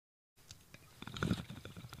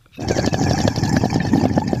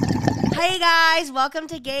Hey guys, welcome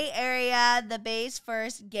to Gay Area, the Bay's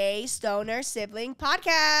first gay stoner sibling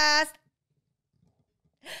podcast.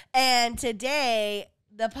 And today,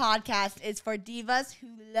 the podcast is for divas who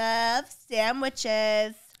love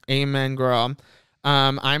sandwiches. Amen, girl.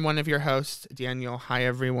 I'm one of your hosts, Daniel. Hi,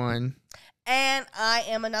 everyone. And I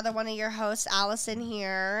am another one of your hosts, Allison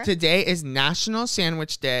here. Today is National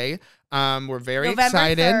Sandwich Day. We're very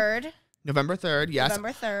excited. November 3rd, yes.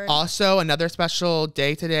 November 3rd. Also, another special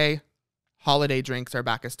day today. Holiday drinks are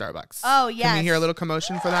back at Starbucks. Oh, yes. Can we hear a little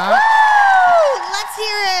commotion for that? Woo! Let's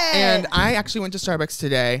hear it. And I actually went to Starbucks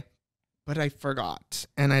today, but I forgot,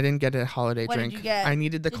 and I didn't get a holiday What drink. did you get? I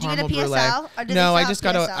needed the Did caramel you get a brulee. PSL? Or did No, they I sell just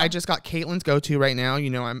PSL? I just got Caitlin's go-to right now. You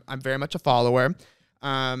know, I'm very much a follower.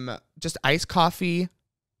 Just iced coffee,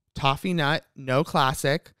 toffee nut, no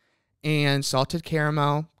classic, and salted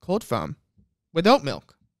caramel cold foam with oat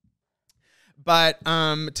milk. But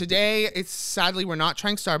today, sadly we're not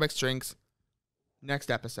trying Starbucks drinks.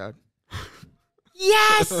 Next episode.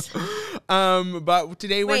 Yes. But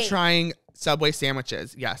today we're Wait. trying Subway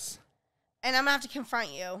sandwiches. Yes. And I'm going to have to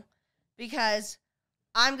confront you because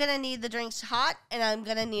I'm going to need the drinks hot and I'm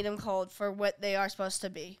going to need them cold for what they are supposed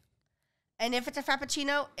to be. And if it's a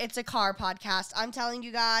Frappuccino, it's a car podcast. I'm telling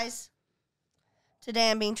you guys,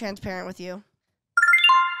 today I'm being transparent with you.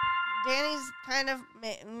 Danny's kind of,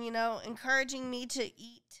 encouraging me to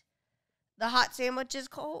eat the hot sandwiches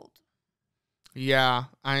cold. Yeah,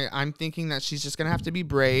 I'm thinking that she's just going to have to be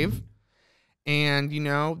brave. And,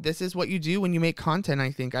 this is what you do when you make content, I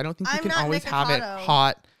think. I don't think you I'm can not always have it Nikocado.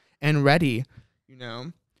 hot and ready,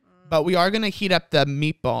 But we are going to heat up the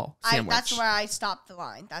meatball sandwich. That's where I stopped the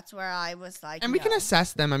line. That's where I was like, and we can no.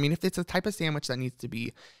 assess them. I mean, if it's a type of sandwich that needs to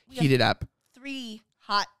be We have heated up.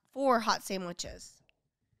 4 hot sandwiches.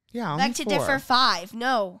 Yeah, only Back to 4. differ 5.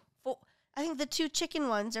 No. 4. I think the 2 chicken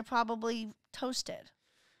ones are probably toasted.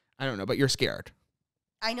 I don't know, but you're scared.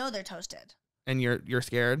 I know they're toasted. And you're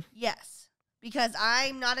scared? Yes. Because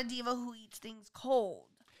I'm not a diva who eats things cold.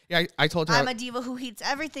 Yeah, I told her. I'm a diva who heats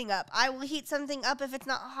everything up. I will heat something up if it's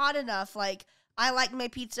not hot enough. Like, I like my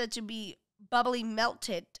pizza to be bubbly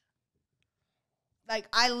melted. Like,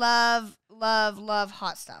 I love, love, love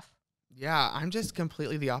hot stuff. Yeah, I'm just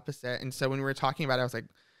completely the opposite. And so when we were talking about it, I was like,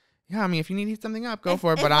 yeah, I mean, if you need to heat something up, go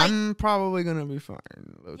for it. But I'm probably going to be fine.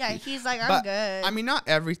 Yeah, he's like, I'm But, good. I mean, not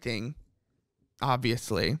everything,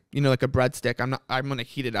 obviously. Like a breadstick. I'm going to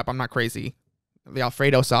heat it up. I'm not crazy. The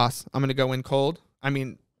Alfredo sauce, I'm going to go in cold. I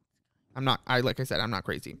mean, like I said, I'm not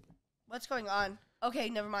crazy. What's going on? Okay,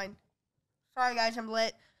 never mind. Sorry, guys, I'm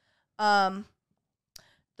lit. The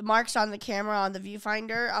marks on the camera on the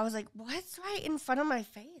viewfinder, I was like, what's right in front of my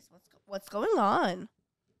face? What's going on?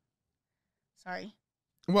 Sorry.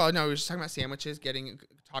 Well, no, we were just talking about sandwiches,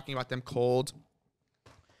 talking about them cold.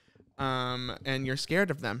 And you're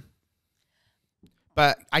scared of them.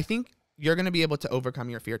 But I think you're going to be able to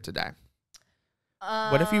overcome your fear today.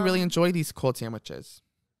 What if you really enjoy these cold sandwiches?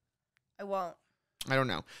 I won't. I don't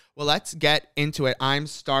know. Well, let's get into it. I'm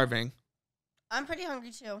starving. I'm pretty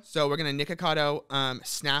hungry, too. So we're going to Nikocado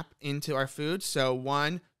snap into our food. So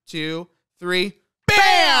 1, 2, 3,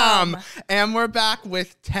 bam! And we're back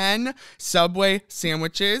with 10 Subway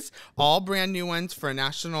sandwiches, all brand new ones for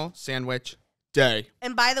National Sandwich Day.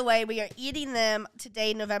 And by the way, we are eating them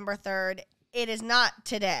today, November 3rd. It is not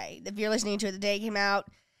today. If you're listening to it, the day came out.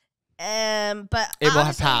 But It will have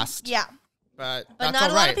honestly, passed. Yeah. But But that's not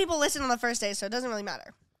all a lot right. of people listen on the first day, so it doesn't really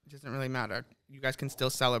matter. It doesn't really matter. You guys can still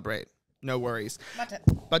celebrate. No worries. Not it.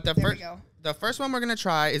 But There we go. the first one we're going to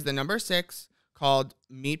try is the number 6 called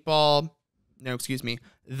The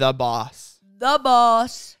Boss. The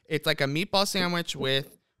boss. It's like a meatball sandwich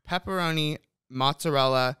with pepperoni,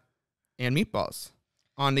 mozzarella, and meatballs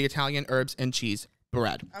on the Italian herbs and cheese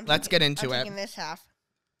bread. Let's get into I'm it. taking this half.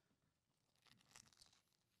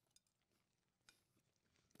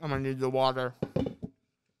 I'm going to need the water.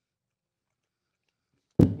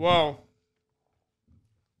 Whoa.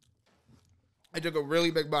 I took a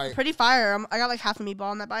really big bite. Pretty fire. I got like half a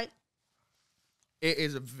meatball in that bite. It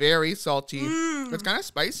is very salty. Mm. It's kind of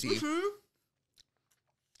spicy. Mm-hmm.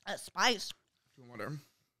 That spice. Water.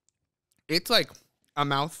 It's like a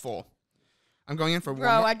mouthful. I'm going in for one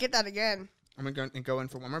Bro, more. I'd get that again. I'm going to go in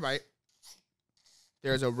for one more bite.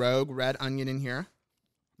 There's a rogue red onion in here.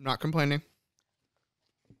 I'm not complaining.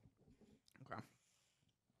 Okay.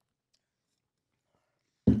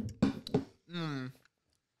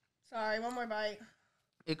 Sorry, one more bite.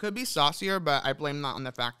 It could be saucier, but I blame that on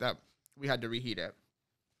the fact that we had to reheat it.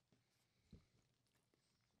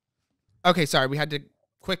 Okay, sorry. We had to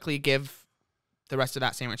quickly give the rest of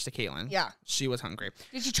that sandwich to Caitlin. Yeah. She was hungry.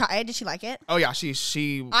 Did she try it? Did she like it? Oh, yeah. She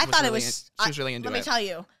I thought really it was. she was really into it. Let me tell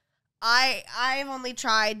you. I've only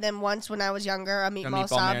tried them once when I was younger. A The meatball meatball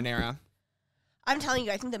sub. marinara. I'm telling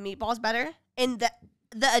you, I think the meatball's better. And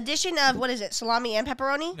the addition of what is it, salami and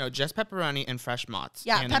pepperoni? No, just pepperoni and fresh mozz.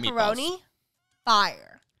 Yeah, and the pepperoni, meatballs.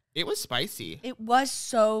 fire. It was spicy, It was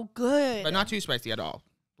so good. but not too spicy at all.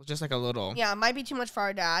 It was just like a little. Yeah, it might be too much for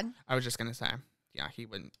our dad. I was just gonna say, yeah, he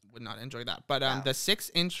would not enjoy that. But No. the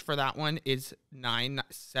 6-inch for that one is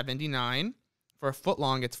 $9.79. For a foot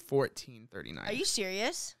long, it's $14.39. Are you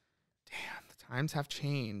serious? Damn, the times have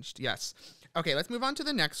changed. Yes. Okay, let's move on to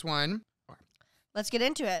the next one. Let's get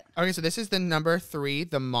into it. Okay, so this is the number 3,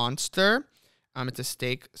 the Monster. It's a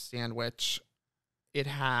steak sandwich. It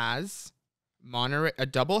has a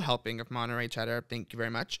double helping of Monterey cheddar. Thank you very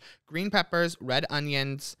much. Green peppers, red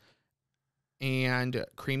onions, and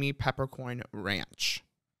creamy peppercorn ranch.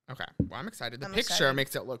 Okay, well, I'm excited. The I'm picture excited.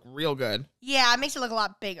 makes it look real good. Yeah, it makes it look a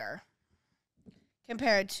lot bigger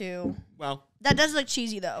compared to. Well, That does look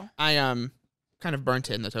cheesy though. I kind of burnt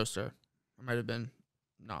it in the toaster. I might have been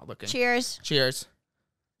not looking. Cheers. Cheers.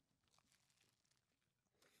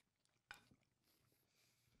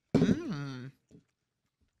 Mmm.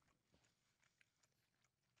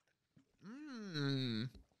 Mmm.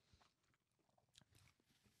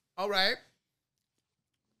 All right.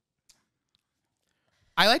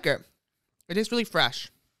 I like it. It is really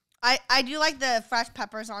fresh. I do like the fresh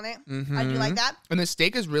peppers on it. I do like that. And the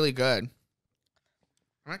steak is really good.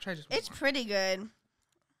 I might try just one It's more. pretty good.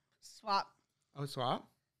 Swap. Oh, swap?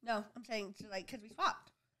 No, I'm saying like because we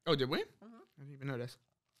swapped. Oh, did we? Mhm. I didn't even notice.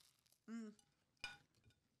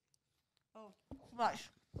 Oh, much.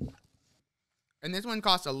 And this one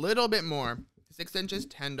costs a little bit more. 6 inches,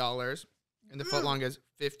 $10, and the foot long is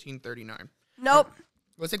 $15.39. Nope.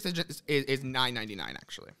 Well, 6 inches is $9.99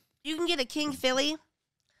 actually. You can get a King Philly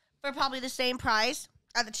for probably the same price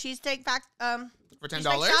at the cheesesteak For cheesesteak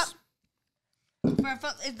 $10? shop. For a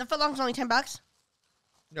foot, the foot long's only $10.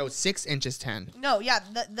 No, 6 inches 10. No, yeah,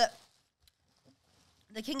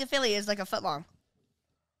 the King of Philly is like a foot long,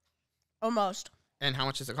 almost. And how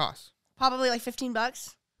much does it cost? Probably like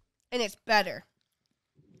 $15, and it's better.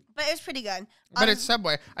 But it's pretty good. But it's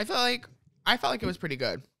Subway. I felt like it was pretty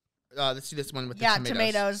good. Let's do this one with the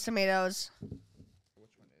tomatoes. tomatoes. Which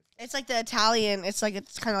one is It's like the Italian. It's kind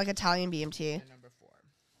of like Italian BMT. number 4?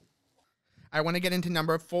 I want to get into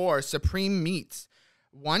number 4, Supreme Meats.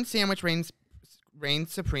 One sandwich reigns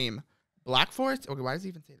supreme. Black Forest. Okay, why does it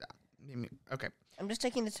even say that? Okay. I'm just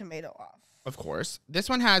taking the tomato off. Of course. This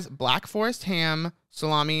one has Black Forest ham,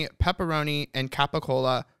 salami, pepperoni, and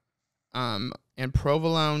capicola, and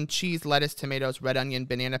provolone, cheese, lettuce, tomatoes, red onion,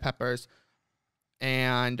 banana peppers,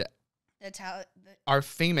 and our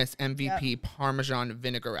famous MVP Parmesan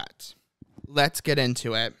vinaigrette. Let's get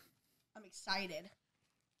into it. I'm excited.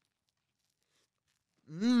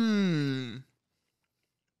 Mmm.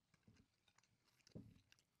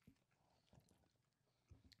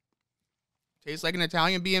 Tastes like an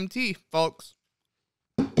Italian BMT, folks.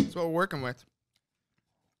 That's what we're working with.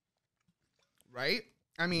 Right?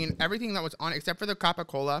 I mean, everything that was on, except for the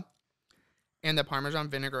capicola and the Parmesan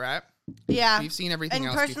vinaigrette. Yeah. We've seen everything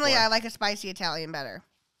else And personally, before. I like a spicy Italian better.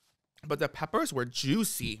 But the peppers were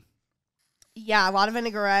juicy. Yeah, a lot of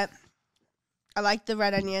vinaigrette. I like the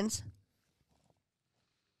red onions.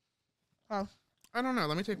 Oh, I don't know.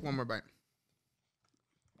 Let me take one more bite.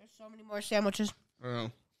 there's so many more sandwiches. Oh.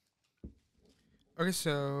 Okay,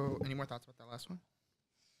 so any more thoughts about that last one?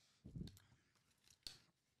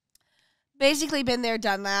 Basically, been there,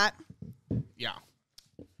 done that. Yeah.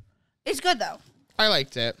 It's good though. I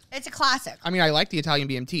liked it. It's a classic. I mean, I like the Italian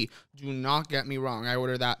BMT. Do not get me wrong. I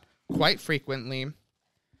order that quite frequently. Okay.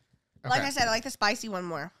 Like I said, I like the spicy one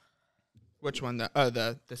more. Which one?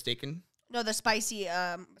 The steak and... No, the spicy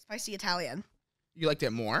Italian. You liked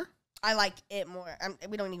it more? I like it more.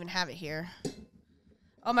 We don't even have it here.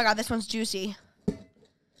 Oh my god, this one's juicy.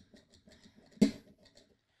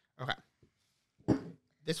 Okay.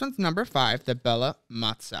 This one's number 5, the Bella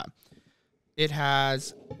Mazza. It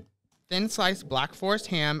has thin sliced Black Forest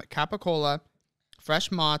ham, capicola, fresh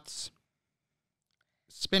mozz,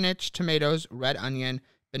 spinach, tomatoes, red onion,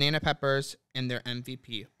 banana peppers, and their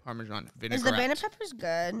MVP Parmesan vinaigrette. Is the banana peppers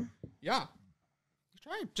good? Yeah.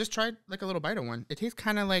 Just try like a little bite of one. It tastes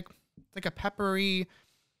kind of like a peppery,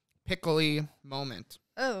 pickly moment.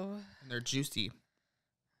 Oh. And they're juicy.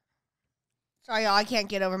 Sorry, y'all. I can't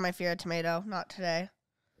get over my fear of tomato. Not today.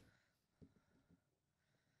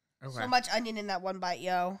 Okay. So much onion in that one bite,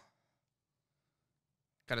 yo.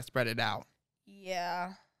 Gotta spread it out.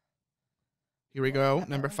 Yeah. Here we go.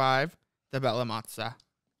 Number 5, the Bella Mazza.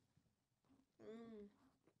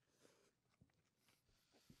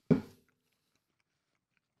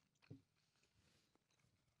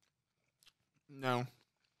 No.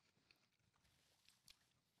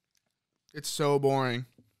 It's so boring.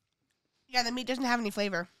 Yeah, the meat doesn't have any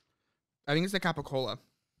flavor. I think it's the capicola.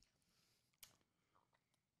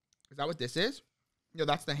 Is that what this is? No,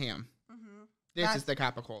 that's the ham. Mm-hmm. This is the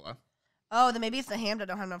capicola. Oh, then maybe it's the ham that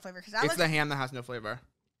don't have no flavor. Cause It's the ham that has no flavor.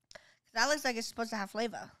 that looks like it's supposed to have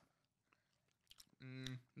flavor.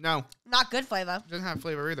 No. Not good flavor. It doesn't have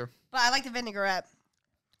flavor either. But I like the vinaigrette.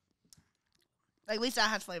 Like, at least that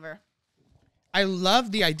has flavor. I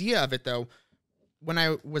love the idea of it, though. When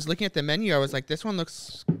I was looking at the menu, I was like, this one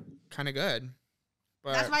looks kind of good.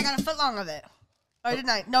 But That's why I got a foot long of it. Or didn't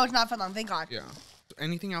I? No, it's not foot long. Thank God. yeah.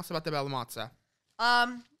 Anything else about the Bella Mozza?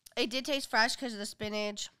 It did taste fresh because of the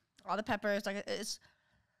spinach, all the peppers. Like, it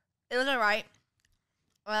was alright.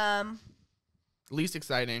 Least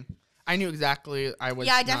exciting. I knew exactly I was.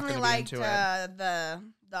 Yeah, I not definitely gonna be liked into it. the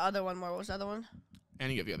other one more. What was the other one?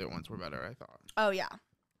 Any of the other ones were better, I thought. Oh yeah,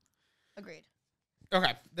 agreed.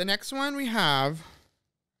 Okay, the next one we have.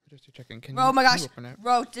 Rotisserie chicken. Oh my can gosh, you open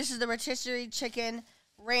it? This is the rotisserie chicken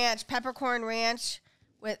ranch, peppercorn ranch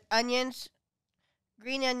with onions,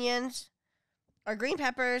 green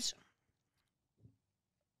peppers,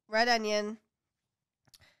 red onion,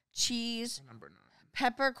 cheese, Number 9.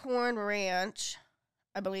 peppercorn ranch,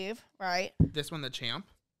 I believe, right? This one, the champ.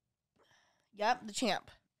 Yep, the champ.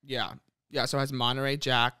 Yeah, yeah. So it has Monterey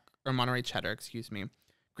Jack or Monterey cheddar, excuse me,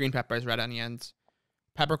 green peppers, red onions,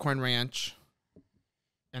 peppercorn ranch,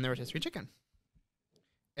 and the rotisserie chicken.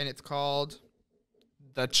 And it's called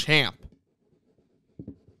the champ.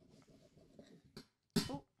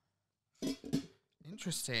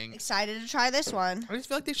 Interesting. Excited to try this one. I just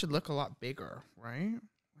feel like they should look a lot bigger, right?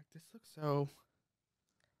 Like this looks so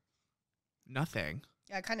nothing.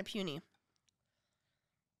 Yeah, kind of puny.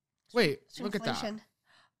 Wait, look at that. Shrinkflation.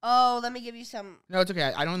 Oh, let me give you some. No, it's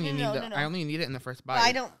okay. I don't even No, need it. no. I only need it in the first bite.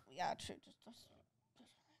 I don't. Yeah, true.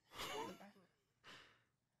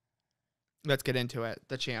 Let's get into it.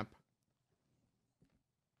 The champ.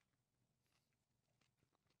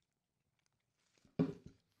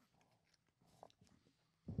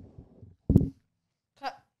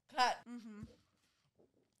 Cut. Mm-hmm.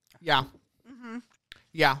 Yeah. Mm-hmm.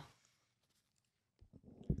 Yeah.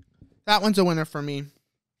 That one's a winner for me.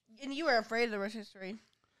 And you were afraid of the rotisserie.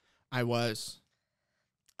 I was.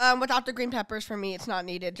 Without the green peppers, for me, it's not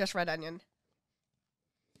needed. Just red onion.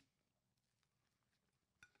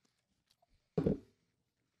 Do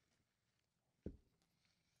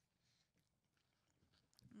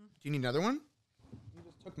you need another one? You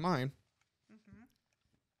just took mine.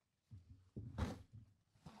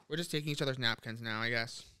 We're just taking each other's napkins now, I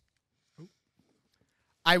guess. Oop.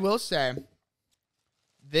 I will say,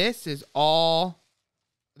 this is all.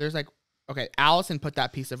 There's like, okay, Allison put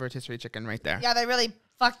that piece of rotisserie chicken right there. Yeah, they really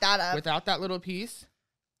fucked that up. Without that little piece,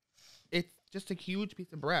 it's just a huge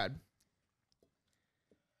piece of bread.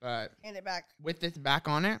 But Hand it back. with this back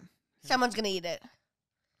on it, Someone's gonna eat it.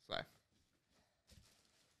 slay.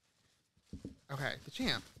 Okay, the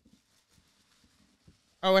champ.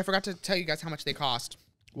 Oh, I forgot to tell you guys how much they cost.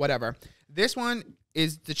 Whatever. This one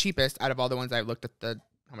is the cheapest out of all the ones I've looked at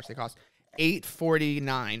how much they cost.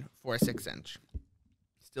 $8.49 for a 6-inch.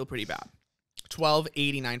 Still pretty bad.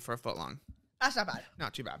 $12.89 for a foot long. That's not bad.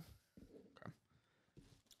 Not too bad. Okay.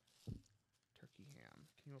 Turkey ham.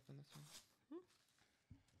 Can you open this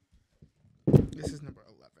one? This is number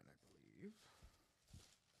 11, I believe.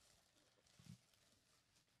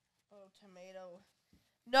 Oh, tomato.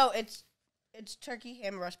 No, it's turkey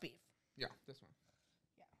ham roast beef. Yeah, this one.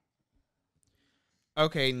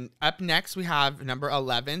 Okay, up next we have number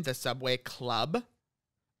 11, the Subway Club.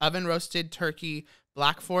 Oven roasted turkey,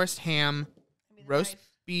 Black Forest ham, roast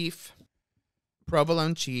beef,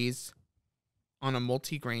 provolone cheese on a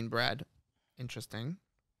multi-grain bread. Interesting.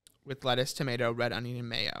 With lettuce, tomato, red onion, and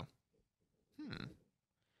mayo.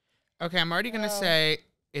 Okay, I'm already going to say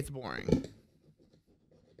it's boring.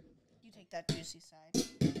 You take that juicy side.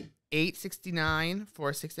 $8.69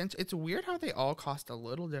 for a 6-inch. It's weird how they all cost a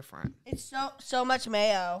little different. It's so much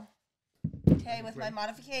mayo. Okay, with my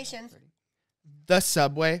modifications. The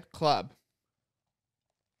Subway Club.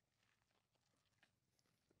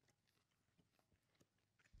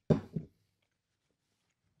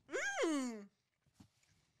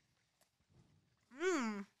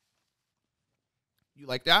 You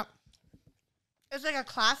like that? It's like a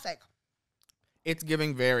classic. It's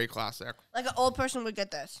giving very classic. Like an old person would get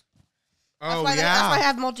this. Oh, that's yeah. why I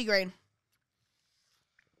have multigrain.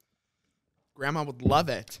 Grandma would love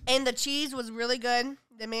it. And the cheese was really good.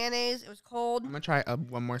 The mayonnaise, it was cold. I'm going to try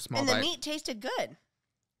one more small And bite. the meat tasted good.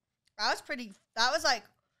 That's probably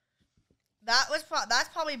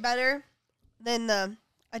better than the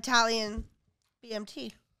Italian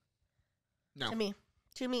BMT. No.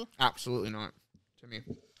 To me. Absolutely not. To me.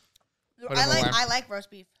 Put I 'em like away. I like roast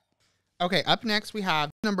beef. Okay, up next we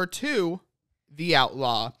have number 2, The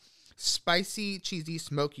Outlaw. Spicy, cheesy,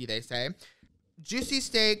 smoky, they say. Juicy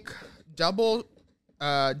steak, double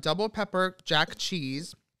pepper jack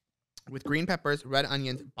cheese with green peppers, red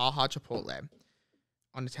onions, Baja chipotle.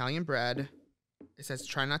 On Italian bread, it says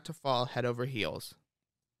try not to fall head over heels.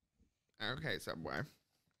 Okay, Subway.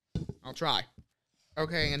 I'll try.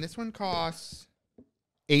 Okay, and this one costs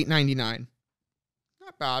 $8.99.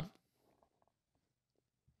 Not bad.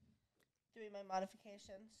 Doing my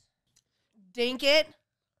modifications. Dink it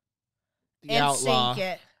The and Outlaw. sink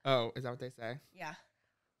it. Oh, is that what they say? Yeah.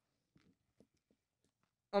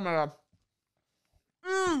 Oh my god.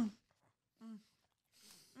 Mmm.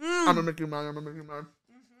 I'm gonna make you mad.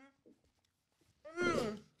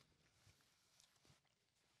 Mm.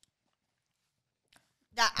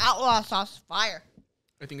 That outlaw sauce is fire.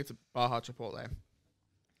 I think it's a Baja Chipotle.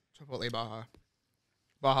 Chipotle Baja.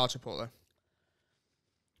 Baja Chipotle.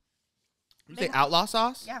 You say outlaw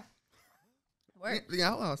sauce? Yeah. Word. The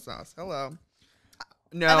outlaw sauce. Hello.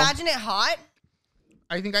 No, Imagine it hot.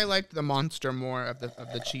 I think I liked the monster more of the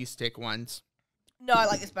cheesesteak ones. No, I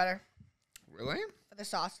like this better Really? for the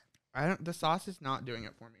sauce. I don't. The sauce is not doing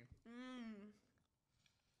it for me.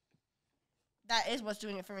 That is what's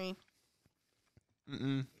doing it for me.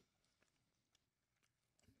 Mm-mm.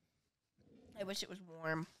 I wish it was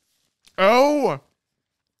warm. Oh,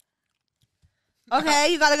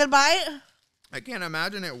 Okay, you got a good bite? I can't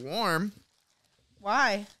imagine it warm.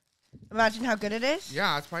 Why? Imagine how good it is?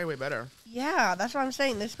 Yeah, it's probably way better. Yeah, that's what I'm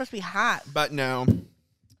saying. This is supposed to be hot. But no,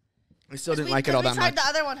 I still didn't like it all that We tried much. the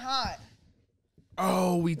other one hot.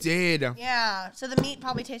 Oh, we did. Yeah, so the meat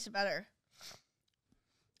probably tasted better.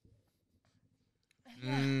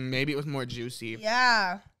 Maybe it was more juicy.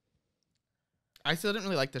 Yeah. I still didn't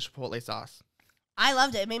really like the Chipotle sauce. I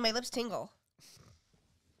loved it. It made my lips tingle.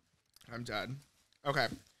 I'm done. Okay.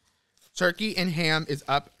 Turkey and ham is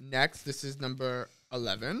up next. This is number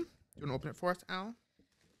 11. You want to open it for us, Al?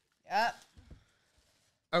 Yep.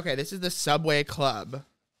 Okay, this is the Subway Club.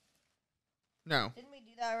 No. Didn't we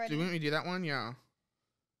do that already? Didn't we do that one? Yeah.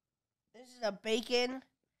 This is a bacon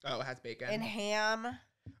Oh, it has bacon. and ham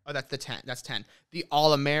Oh, that's the 10. That's 10. The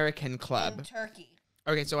All-American Club. and turkey.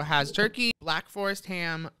 Okay, so it has turkey, Black Forest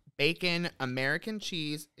ham, bacon, American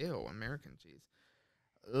cheese. Ew, American cheese.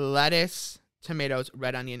 Lettuce, tomatoes,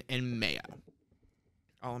 red onion, and mayo.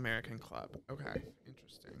 All-American Club. Okay,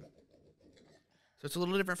 interesting. So it's a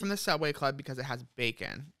little different from the Subway Club because it has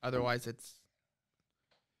bacon. Otherwise, it's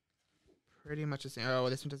pretty much the same. Oh,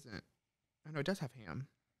 this one doesn't. Oh, no, it does have ham.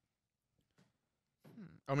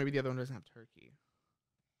 Oh, maybe the other one doesn't have turkey.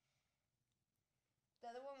 The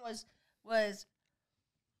other one was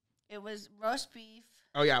it was roast beef.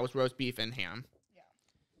 Oh, yeah, it was roast beef and ham.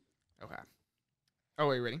 Yeah. Okay. Oh,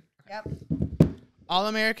 are you ready? Yep.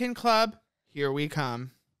 All-American Club, here we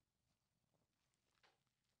come.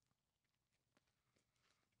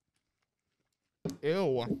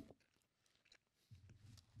 Ew.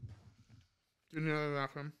 Do you know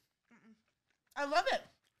that from? I love it.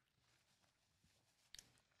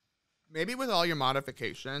 Maybe with all your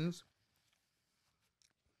modifications.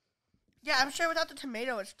 Yeah, I'm sure without the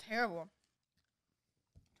tomato, it's terrible.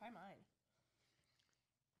 Try mine.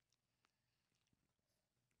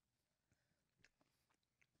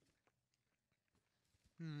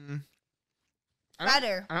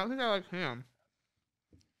 Better. I don't think I like ham.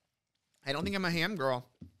 I don't think I'm a ham girl.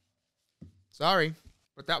 Sorry,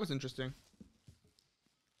 but that was interesting.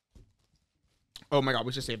 Oh my god,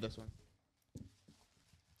 we should save this one.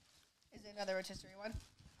 Is it another rotisserie one?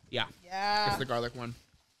 Yeah, Yeah. it's the garlic one.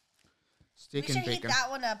 We Steak should and heat bacon. that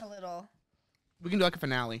one up a little. We can do like a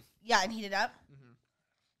finale. Yeah, and heat it up.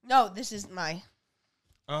 No, this is my.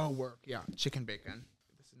 Oh, work. Yeah, chicken bacon.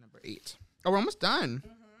 This is number 8. Oh, we're almost done.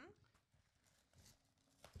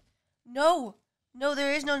 No,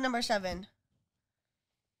 there is no number 7.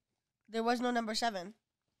 There was no number 7.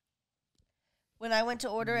 When I went to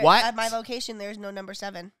order it What? at my location, there's no number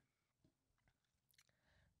 7.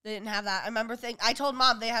 They didn't have that. I remember I told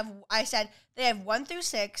Mom I said they have 1 through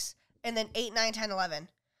 6 and then 8, 9, 10, 11.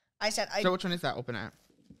 I said So which one is that open at?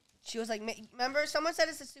 she was like, remember someone said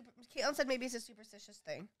Caitlin said maybe it's a superstitious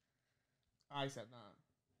thing. I said that.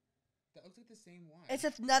 That looks like the same one.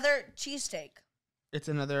 It's another cheesesteak. It's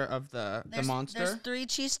another of the monster. There's 3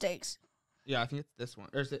 cheesesteaks. Yeah, I think it's this one.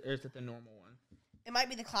 Or is it the normal one? It might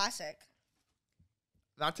be the classic.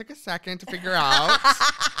 That took a second to figure out.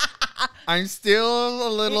 I'm still a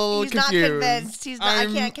little He's confused. not convinced. He's not. I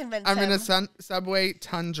can't convince him. I'm in a Subway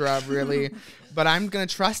tundra, really. But I'm going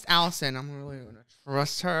to trust Allison. I'm really going to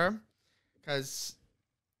trust her because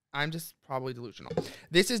I'm just probably delusional.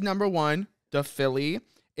 This is number 1, the Philly.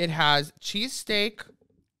 It has cheesesteak,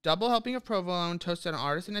 double helping of provolone, toasted on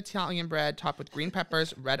artisan Italian bread, topped with green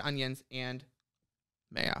peppers, red onions, and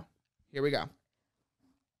mayo. Here we go.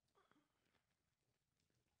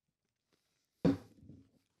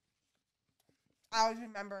 I always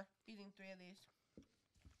remember eating 3 of these.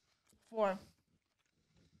 4.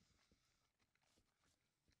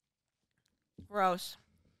 Gross.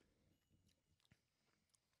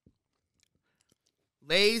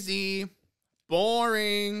 Lazy,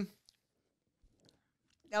 boring.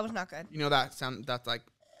 That was not good. You know that sound? That's like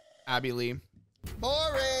Abby Lee.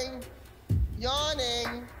 Boring,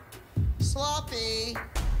 yawning, sloppy.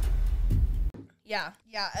 Yeah.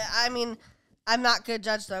 I mean, I'm not good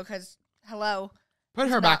judge though, because hello. Put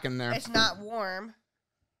her back in there. It's not warm.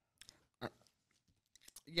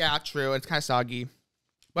 Yeah, true. It's kind of soggy.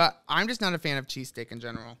 But I'm just not a fan of cheesesteak in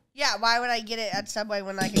general. Yeah, why would I get it at Subway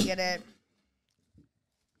when I can get it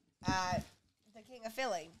at the King of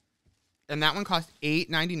Philly? And that one cost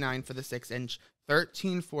 $8.99 for the 6-inch,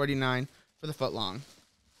 $13.49 for the foot long.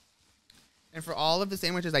 And for all of the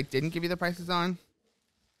sandwiches I didn't give you the prices on,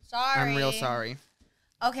 Sorry. I'm real sorry.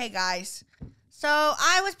 Okay, guys. So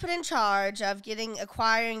I was put in charge of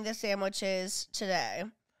acquiring the sandwiches today.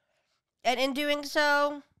 And in doing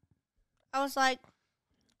so, I was like,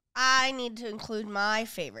 I need to include my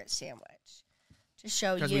favorite sandwich to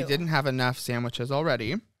show you. Because we didn't have enough sandwiches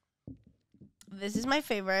already. This is my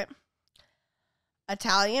favorite.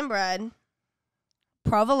 Italian bread,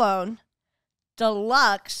 provolone,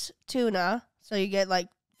 deluxe tuna, so you get like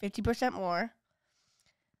 50% more,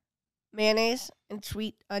 mayonnaise, and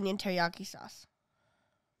sweet onion teriyaki sauce.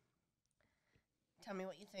 Tell me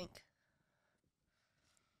what you think.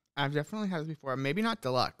 I've definitely had this before. Maybe not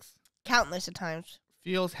deluxe. Countless of times.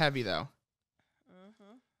 Feels heavy, though.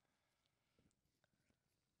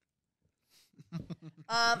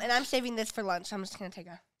 And I'm saving this for lunch. So I'm just going to take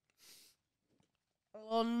a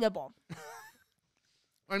little nibble.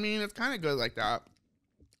 I mean, it's kind of good like that.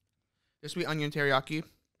 The sweet onion teriyaki.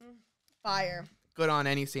 Fire. Good on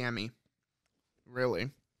any Sammy. Really.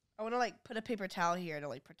 I want to like put a paper towel here to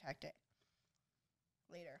like protect it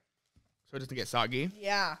later. So it doesn't get soggy.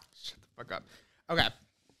 Yeah. Shut the fuck up. Okay.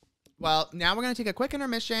 Well, now we're going to take a quick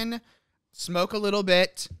intermission, smoke a little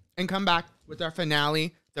bit, and come back with our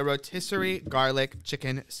finale, the rotisserie garlic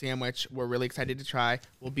chicken sandwich. We're really excited to try.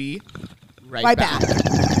 We'll be right back.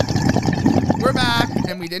 We're back,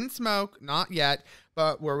 and we didn't smoke, not yet,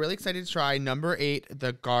 but we're really excited to try number 8,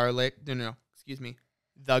 the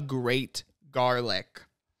great garlic.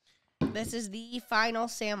 This is the final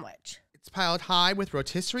sandwich. It's piled high with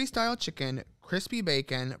rotisserie-style chicken, crispy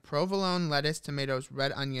bacon, provolone, lettuce, tomatoes,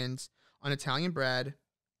 red onions on Italian bread,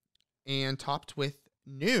 and topped with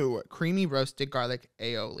new creamy roasted garlic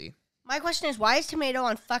aioli. My question is, why is tomato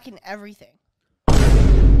on fucking everything?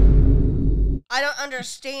 I don't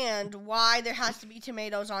understand why there has to be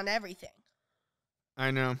tomatoes on everything.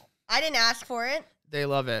 I know. I didn't ask for it. They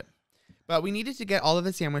love it. But we needed to get all of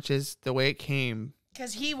the sandwiches the way it came.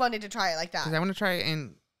 Because he wanted to try it like that. Because I want to try it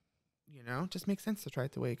and, it just makes sense to try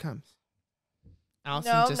it the way it comes.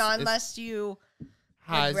 Allison No, just not unless you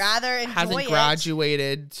would rather enjoy hasn't it.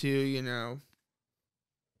 graduated to,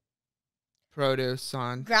 produce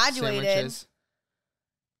on Graduated. sandwiches.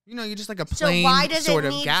 You're just like a So plain why does sort it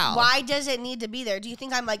of need? gal. Why does it need to be there? Do you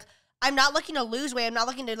think I'm not looking to lose weight? I'm not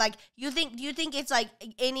looking to do you think it's like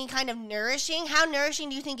any kind of nourishing? How nourishing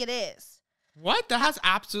do you think it is? What? That has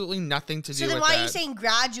absolutely nothing to do with So it. then why are you saying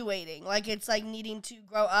graduating? Like it's like needing to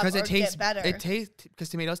grow up or get better. Because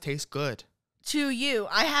tomatoes taste good. To you,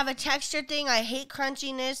 I have a texture thing. I hate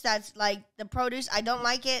crunchiness. That's like the produce. I don't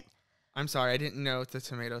like it. I'm sorry, I didn't know the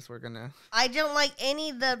tomatoes were gonna. I don't like any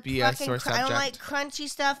of the BS fucking. or I don't subject. like crunchy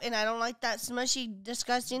stuff, and I don't like that smushy,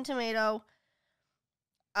 disgusting tomato.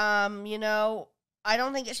 I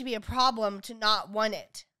don't think it should be a problem to not want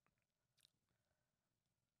it.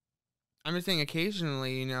 I'm just saying,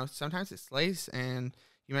 occasionally, sometimes it's sliced, and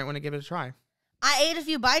you might want to give it a try. I ate a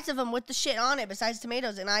few bites of them with the shit on it besides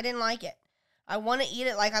tomatoes, and I didn't like it. I want to eat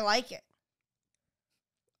it like I like it.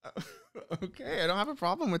 Okay, I don't have a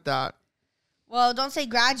problem with that. Well, don't say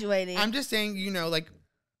graduating. I'm just saying,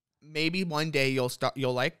 maybe one day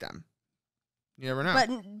you'll like them. You never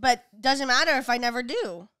know. But doesn't matter if I never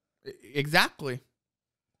do. Exactly.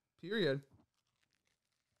 Period.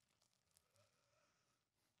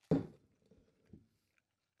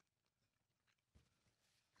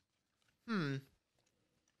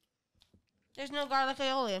 There's no garlic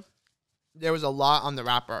aioli. There was a lot on the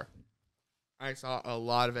wrapper. I saw a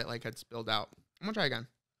lot of it like had spilled out. I'm gonna try again.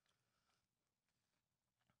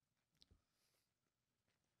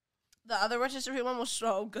 The other rotisserie one was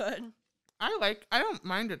so good. I don't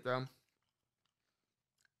mind it though.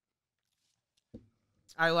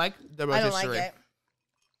 I like the I rotisserie. don't like it.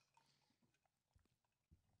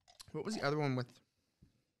 What was the other one with?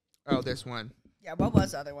 Oh, this one. Yeah, what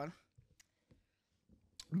was the other one?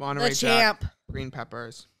 Monterey The Jack, champ. green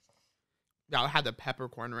peppers. Yeah, I had the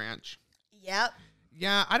peppercorn ranch. Yep.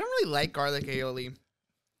 Yeah, I don't really like garlic aioli.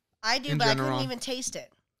 I do, In but I general. couldn't even taste it.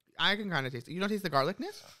 I can kind of taste it. You don't taste the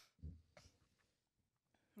garlicness?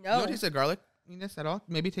 You No. don't taste the garlicness at all?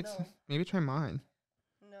 Maybe No. maybe try mine.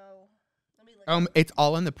 No. Let me look. It's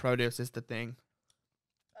all in the produce is the thing.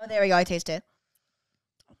 Oh, there we go. I taste it.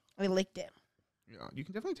 I licked it. Yeah, you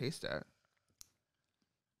can definitely taste it.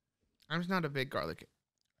 I'm just not a big garlic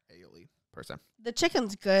aioli person. The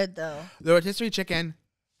chicken's good, though. The rotisserie chicken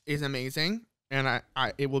is amazing, and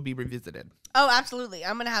it will be revisited. Oh, absolutely.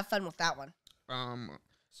 I'm going to have fun with that one.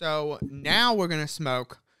 So now we're gonna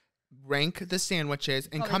smoke, rank the sandwiches,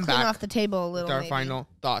 and Probably come clean back off the table a little, with our maybe. final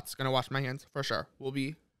thoughts. Gonna wash my hands for sure. We'll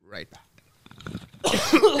be right back.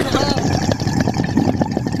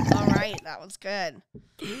 All right. That was good.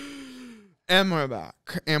 And we're back,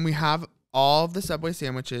 and we have all of the Subway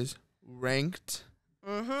sandwiches ranked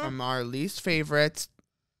Mm-hmm. from our least favorites.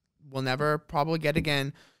 We'll never probably get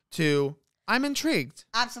again to I'm intrigued.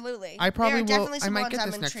 Absolutely. I probably there are will. definitely I some might ones get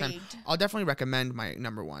I'm this next time. intrigued. I'll definitely recommend my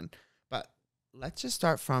number one, but let's just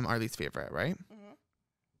start from our least favorite, right?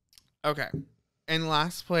 Mhm. Okay. In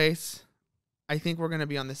last place, I think we're gonna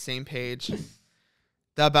be on the same page.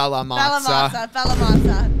 The Bella Mazza. Bella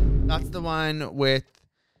Mazza. That's the one with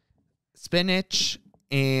spinach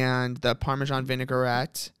and the Parmesan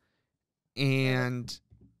vinaigrette and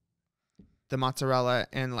the mozzarella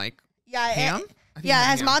and like Yeah, ham. I think it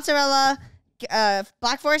has ham. mozzarella,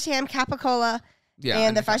 Black Forest ham, capicola, Yeah,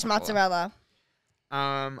 and the fresh capicola.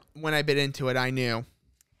 mozzarella. When I bit into it, I knew.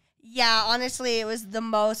 Yeah, honestly, it was the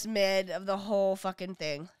most mid of the whole fucking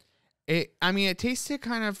thing. It tasted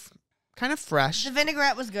kind of fresh. The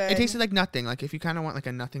vinaigrette was good. It tasted like nothing. Like if you kind of want like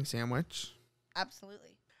a nothing sandwich,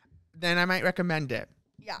 Absolutely. then I might recommend it.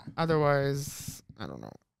 Yeah, Otherwise, I don't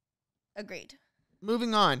know. agreed.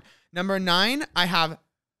 Moving on. Number 9, I have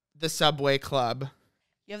the Subway Club.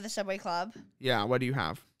 You have the Subway Club. Yeah, what do you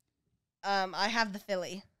have? I have the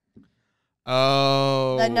Philly.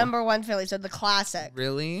 Oh. The number one Philly, so the classic.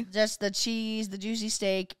 Really? Just the cheese, the juicy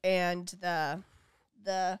steak, and the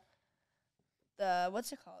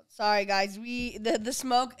what's it called? Sorry guys, the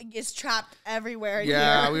smoke is trapped everywhere.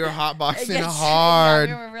 Yeah, here. we were hotboxing It gets- hard.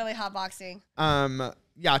 Yeah, we were really hotboxing.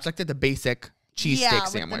 Yeah, it's like the basic cheesesteak with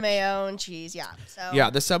sandwich. the mayo and cheese. Yeah. So Yeah,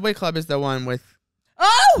 the Subway Club is the one with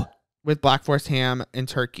Oh. Black Forest ham and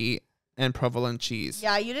turkey and provolone cheese.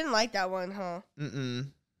 Yeah, you didn't like that one, huh?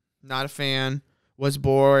 Not a fan. Was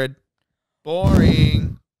bored.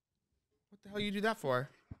 Boring. What the hell you do that for?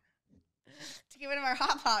 To get rid of our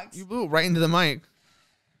hot box. You blew it right into the mic.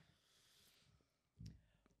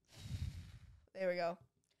 There we go.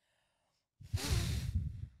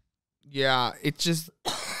 Yeah, it's just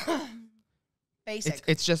Basic.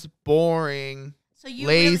 it's just boring. So you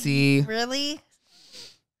lazy. Really?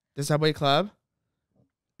 The Subway Club?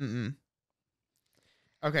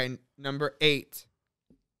 Okay, number 8.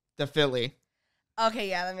 The Philly. Okay,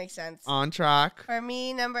 yeah, that makes sense. On track. For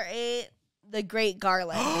me, number 8, the Great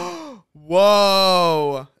Garlic.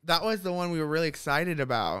 Whoa. That was the one we were really excited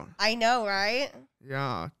about. I know, right?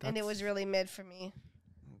 Yeah. And it was really mid for me.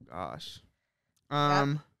 Oh, gosh.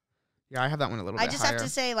 Yeah, I have that one a little bit I just higher. have to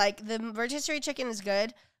say, like, the rotisserie chicken is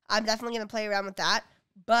good. I'm definitely going to play around with that.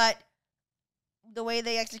 But the way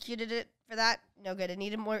they executed it for that, no good. It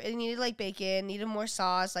needed more. It needed, like, bacon, needed more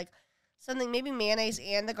sauce, like, something, maybe mayonnaise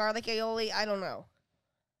and the garlic aioli. I don't know.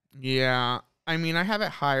 Yeah. I mean, I have it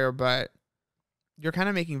higher, but you're kind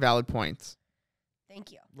of making valid points.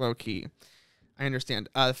 Thank you. Low key. I understand.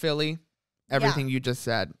 Philly, everything you just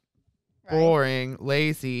said. Right? Boring,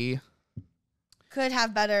 lazy. Could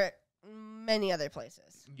have better many other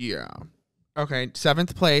places. Yeah. Okay,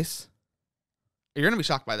 7th place. You're going to be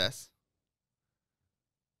shocked by this.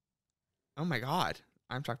 Oh my God.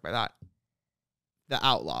 I'm shocked by that. The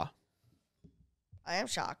Outlaw. I am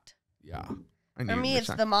shocked. Yeah. I knew For you'd me, be it's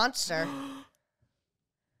shocked. the Monster.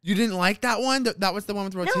 You didn't like that one? That was the one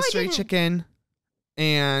with I rotisserie didn't. chicken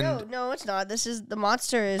and No, it's not. This is the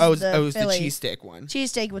Monster. Is it was the the Philly cheesesteak one.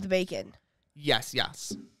 cheesesteak with bacon. Yes.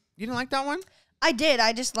 You didn't like that one? I did.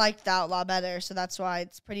 I just liked the Outlaw better, so that's why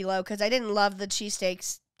it's pretty low. Because I didn't love the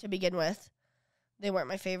cheesesteaks to begin with. they weren't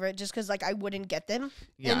my favorite just because like I wouldn't get them.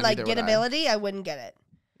 Yeah, And like neither would I. gettability, I wouldn't get it.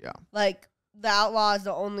 Yeah. Like the Outlaw is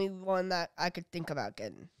the only one that I could think about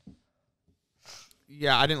getting.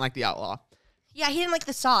 Yeah, I didn't like the Outlaw. Yeah, he didn't like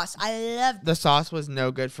the sauce. I loved The sauce was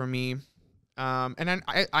no good for me. And then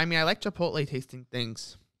I mean, I like Chipotle tasting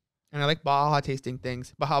things. And I like Baja tasting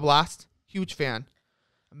things. Baja Blast, huge fan.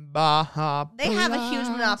 Baja They have a huge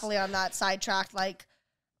Blast. monopoly on that sidetrack. Like,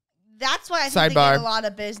 that's why I think they Sidebar. get a lot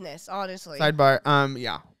of business, honestly. Sidebar.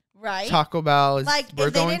 Yeah. Right? Taco Bell is. Like, we're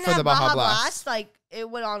if they going didn't for have the Baja Baja Blast. Blast, like, it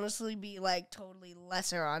would honestly be, like, totally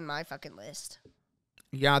lesser on my fucking list.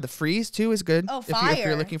 Yeah, the freeze too is good. Oh, If you're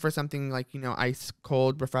fire. looking for something like ice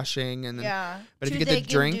cold, refreshing, and then Yeah. but if you get the Toothache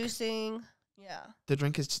drink- inducing. Yeah. the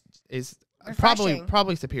drink is Refreshing.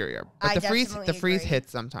 probably superior. But I the freeze definitely agree.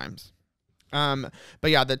 hits sometimes. But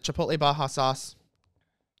yeah, the Chipotle Baja sauce.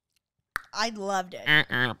 I loved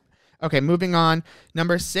it. Okay, moving on.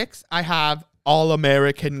 Number 6, I have All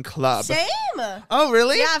American Club. Same. Oh,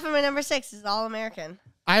 really? Yeah, for my number 6 is All American.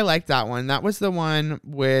 I like that one. That was the one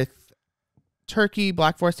with turkey,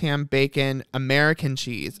 Black Forest ham, bacon, American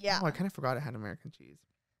cheese. Yeah. Oh, I kind of forgot it had American cheese.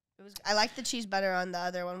 I liked the cheese better on the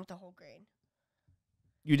other one with the whole grain.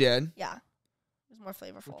 You did? Yeah. It was more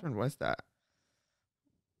flavorful. Which one was that?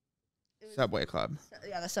 It was- Subway Club.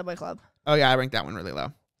 Yeah, the Subway Club. Oh, yeah, I ranked that one really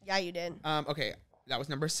low. Yeah, you did. Okay, that was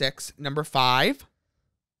number 6. Number 5,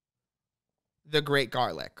 the Great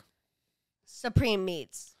Garlic. Supreme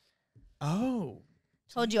Meats. Oh.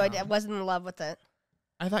 Told you I wasn't in love with it.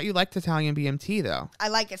 I thought you liked Italian BMT, though. I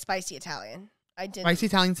like it spicy Italian. I didn't. Spicy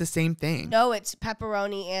Italian's the same thing. No, it's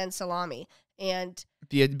pepperoni and salami. And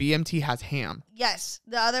The BMT has ham. yes,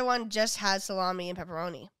 the other one just has salami and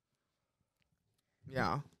pepperoni.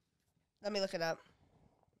 Yeah. Let me look it up.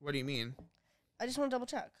 What do you mean? I just want to double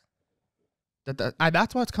check.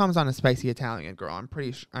 That's what comes on a spicy Italian, girl.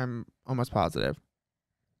 I'm almost positive.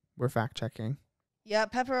 We're fact checking. Yeah,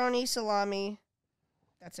 pepperoni, salami.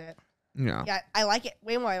 That's it. Yeah. Yeah, I like it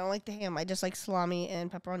way more. I don't like the ham. I just like salami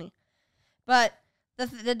and pepperoni. But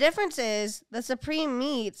the difference is the Supreme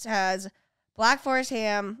Meats has Black Forest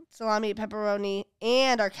ham, salami, pepperoni,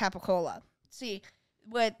 and our capicola. See,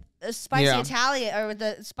 with the spicy Yeah. Italian or with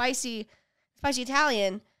the spicy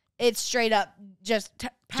Italian, it's straight up just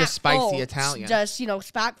Just spicy Italian.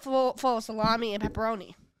 Just packed full of salami and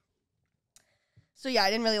pepperoni. So yeah,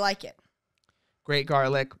 I didn't really like it. Great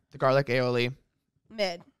garlic. The garlic aioli.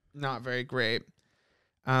 Mid. Not very great.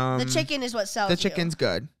 The chicken is what sells. The you. chicken's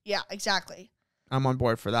good. Yeah, exactly. I'm on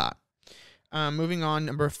board for that. Moving on,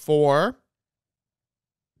 number 4,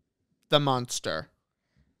 the Monster.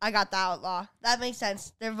 I got the Outlaw. That makes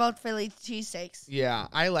sense. They're both Philly cheesesteaks. Yeah,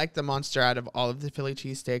 I like the Monster out of all of the Philly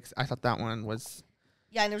cheesesteaks. I thought that one was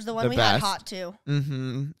Yeah, and it was the one The we had best. hot too. exactly.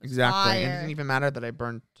 And it Fire. didn't even matter that I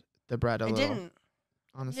burnt the bread a It little. didn't.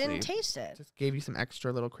 Honestly, Didn't taste it. just gave you some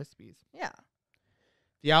extra little crispies. Yeah.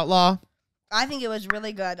 The Outlaw. I think it was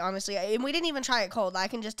really good, honestly. And we didn't even try it cold. I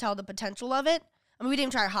can just tell the potential of it. I mean, we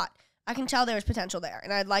didn't try it hot. I can tell there was potential there.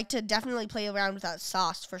 And I'd like to definitely play around with that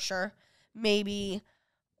sauce for sure. Maybe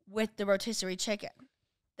with the rotisserie chicken.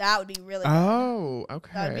 That would be really good. Oh,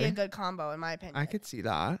 okay. That would be a good combo, in my opinion. I could see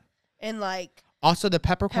that. And like, Also, the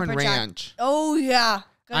peppercorn Pepper jack- ranch. oh yeah.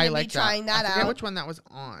 Gonna I be like trying that I forget out. which one that was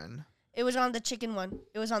on. It was on the chicken one.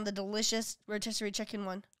 It was on the delicious rotisserie chicken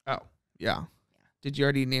one. Oh, yeah. Did you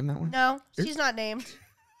already name that one? No, she's not named.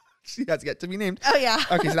 She has yet to be named. Oh yeah.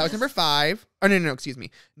 Okay, so that was number 5. Oh no, excuse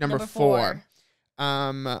me. Number 4.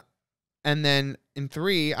 And then in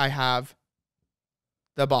 3, I have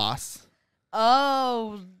the Boss.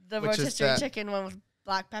 Oh, the Which is rotisserie the- chicken one with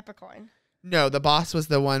black peppercorn. No, the Boss was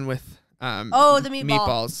the one with Oh, the meatball.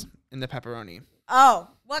 meatballs and the pepperoni. Oh,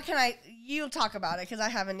 what can I? You talk about it because I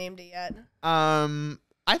haven't named it yet. I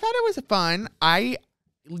thought it was fun. I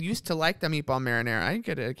used to like the meatball marinara. I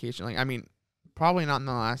get it occasionally. I mean, probably not in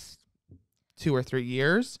the last 2 or 3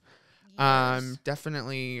 years. Years.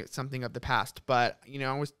 Definitely something of the past. But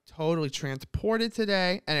I was totally transported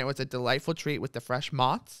today, and it was a delightful treat with the fresh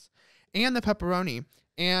mozz and the pepperoni.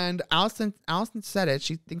 And Allison said it.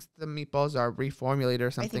 She thinks the meatballs are reformulated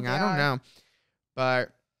or something. they I don't are. know,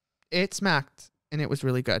 but it smacked, and it was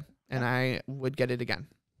really good. And I would get it again.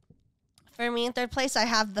 For me, in third place, I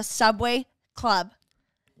have the Subway Club.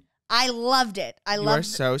 I loved it. You are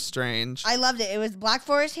so strange. I loved it. It was Black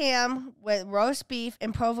Forest ham with roast beef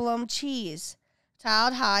and provolone cheese,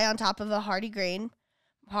 tiled high on top of a hearty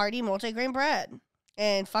multigrain bread.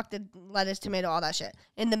 And fuck the lettuce, tomato, all that shit.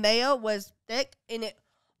 And the mayo was thick, and it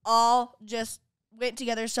all just went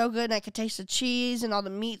together so good. And I could taste the cheese, and all the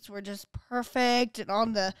meats were just perfect. And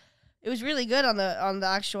it was really good on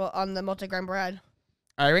the multigrain bread.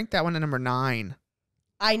 I ranked that one at number 9.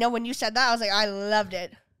 I know when you said that, I was like, I loved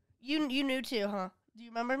it. You knew too, huh? Do you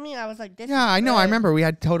remember me? I was like, this. Yeah, is I know. I good. remember we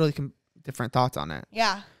had totally different thoughts on it.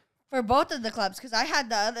 Yeah, for both of the clubs, because I had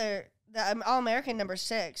the All American number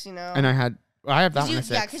 6. You know, And I have that one at 6.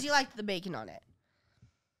 Yeah, because you liked the bacon on it.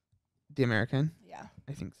 The American? Yeah.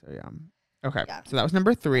 I think so, yeah. Okay, Yeah. so that was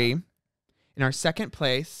number 3. In our second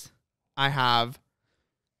place, I have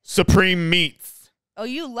Supreme Meats. Oh,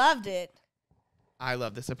 you loved it. I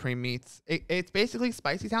love the Supreme Meats. It's basically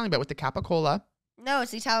spicy Italian, but with the capicola. No,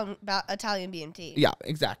 it's the Italian BMT. Yeah,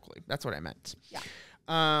 exactly. That's what I meant. Yeah.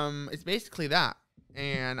 It's basically that.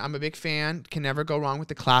 And I'm a big fan. Can never go wrong with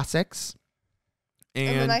the classics. And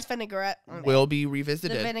the And nice vinaigrette on it. will be The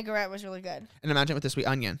revisited. vinaigrette was really good. And imagine with the sweet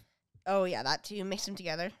onion. Oh, yeah, that too. Mix them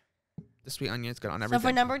together. The sweet onion is good on So everything.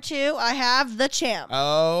 for number 2, I have the Champ.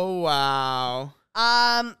 Oh, wow.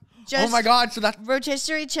 Just Oh, my God. So that's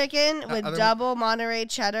rotisserie chicken with other one- double Monterey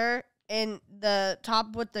cheddar and the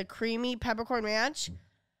top with the creamy peppercorn ranch.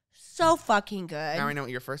 So fucking good. now I know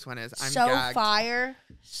what your first one is. I'm so gagged. fire.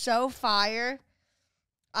 So fire.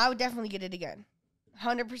 I would definitely get it again.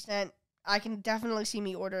 100%. I can definitely see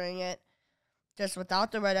me ordering it just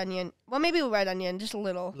without the red onion. Well, maybe with red onion, just a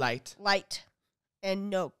little Light. light and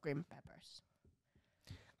no green peppers.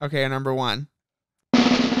 Okay, number 1.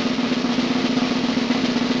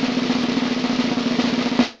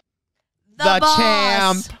 The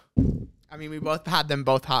Boss. Champ. I mean, we both had them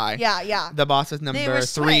both high. Yeah, yeah. The Boss is They number were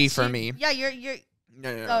 3 switched. for You- me. Yeah, you're. No.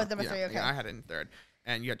 Oh, number Yeah, 3, okay. Yeah, I had it in third.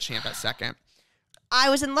 And you had Champ at second. I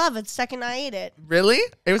was in love. It's second I ate it. Really?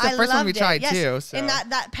 It was the I first one we loved it, tried yes. too. So. And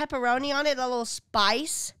that pepperoni on it, that little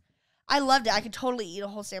spice. I loved it. I could totally eat a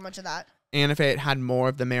whole sandwich of that. And if it had more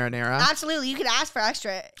of the marinara. Absolutely. You could ask for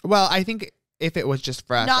extra. Well, I think if it was just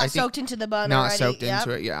fresh. I Not think soaked into the bun not already. soaked Yep.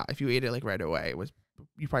 into it. Yeah. If you ate it like right away,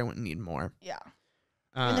 you probably wouldn't need more. Yeah.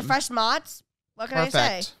 And the Um, fresh mozz, what can I say?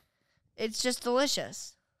 perfect. It's just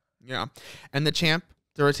delicious. Yeah. And the Champ,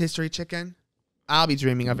 the rotisserie chicken. I'll be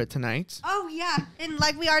dreaming of it tonight. Oh, yeah. And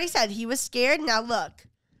like we already said, he was scared. Now look.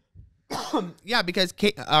 Yeah, because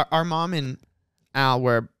our mom and Al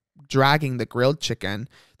were dragging the grilled chicken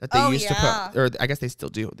that they Oh, used to yeah. put, or I guess they still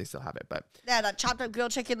do. They still have it, but Yeah, that chopped up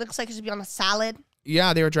grilled chicken looks like it should be on a salad.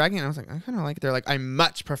 yeah, they were dragging it. I was like, I kind of like it. They're like, I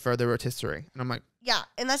much prefer the rotisserie, and I'm like, Yeah,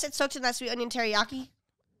 unless it's soaked in that sweet onion teriyaki.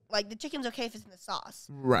 Like, the chicken's okay if it's in the sauce.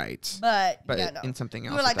 right, But but no. in something We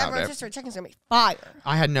else. were like, that without it. rotisserie chicken's going to be fire.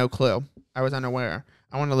 I had no clue. I was unaware.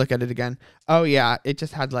 I want to look at it again. Oh yeah, it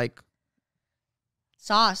just had like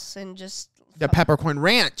Sauce and just... the peppercorn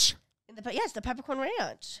ranch, Yes, the peppercorn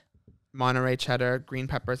ranch. Monterey cheddar, green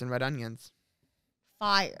peppers, and red onions.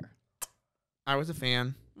 Fire. I was a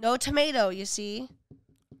fan. No tomato, you see.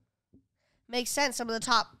 Makes sense. Some of the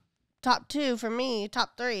top 2 for me,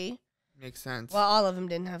 top 3. Makes sense. Well, all of them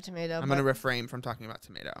didn't have tomato. I'm but gonna refrain from talking about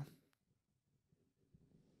tomato.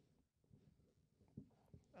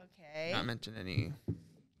 Okay. Not mention anything.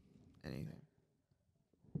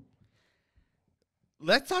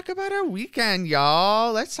 Let's talk about our weekend,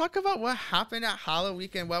 y'all. Let's talk about what happened at Halloween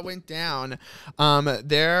weekend, what went down.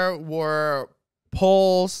 There were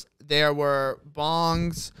polls, there were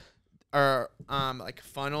bongs, or like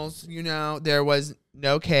funnels, you know. There was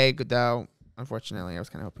no cake, though. Unfortunately, I was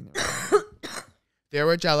kind of hoping there were. There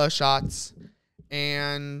were Jello shots,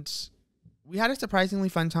 and we had a surprisingly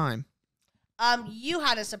fun time. You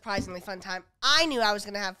had a surprisingly fun time. I knew I was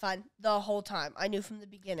going to have fun the whole time. I knew from the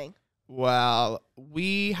beginning. Well,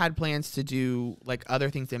 we had plans to do like other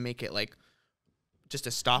things to make it like just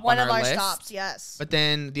a stop One on of our list. stops, yes. But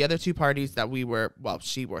then the other 2 parties that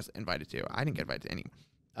she was invited to. I didn't get invited to any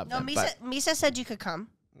of No, them. Misa said you could come.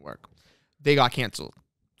 Work. They got canceled.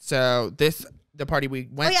 So the party we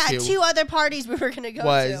went Oh, yeah, to 2 other parties we were going to go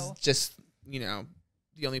was to. just, the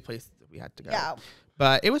only place that we had to go. Yeah.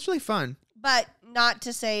 But it was really fun. But not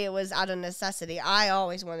to say it was out of necessity. I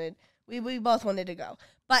always wanted, we both wanted to go.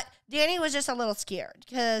 But Danny was just a little scared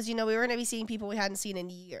because, we were going to be seeing people we hadn't seen in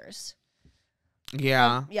years.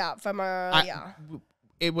 Yeah. From our,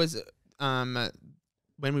 It was when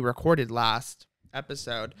we recorded last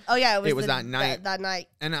episode, Oh, yeah, it was that night. That night.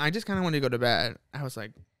 and I just kind of wanted to go to bed. I was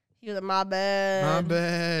like, He was like, my bad. my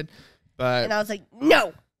bed. But And I was like,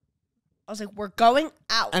 no. I was like, we're going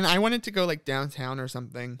out. and I wanted to go like downtown or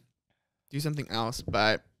something, do something else.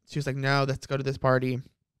 But she was like, no, let's go to this party.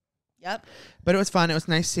 Yep. But it was fun. It was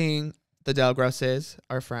nice seeing the Del Grosses,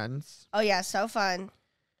 our friends, Oh, yeah, so fun.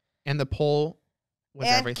 and the poll was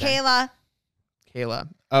and everything. Kayla.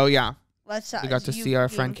 Oh yeah, Let's we got to see our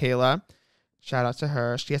friend Kayla. Shout out to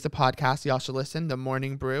her. She has a podcast. Y'all should listen. The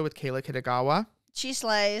Morning Brew with Kayla Kitagawa. She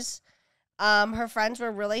slays. Her friends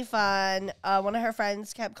were really fun. One of her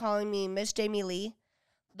friends kept calling me Miss Jamie Lee.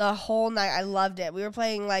 the whole night. I loved it. We were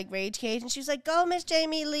playing like Rage Cage, and she was like, "Go, Miss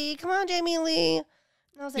Jamie Lee! Come on, Jamie Lee!" And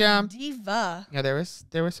I was like, Yeah. "Diva." Yeah, there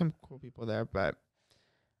were some cool people there, but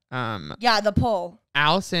Yeah, the poll.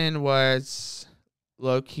 Allison was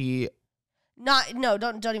low key.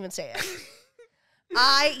 Don't even say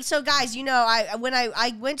it. So guys, you know, when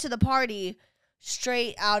I went to the party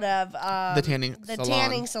straight out of The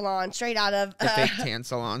tanning salon, straight out of the fake tan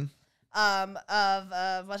salon.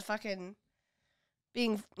 of what fucking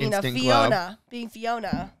being Instant being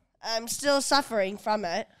Fiona. I'm still suffering from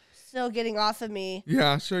it. Still getting off of me.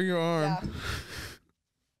 Yeah, sure you are. Yeah.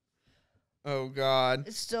 Oh God.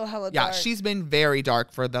 It's still hella Yeah, dark. she's been very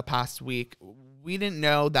dark for the past week. We didn't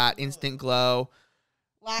know that instant glow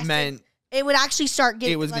meant it would actually start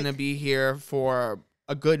getting. it was gonna be here for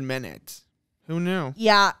a good minute. Who knew?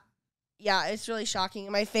 Yeah, it's really shocking.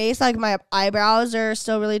 My face, like my eyebrows, are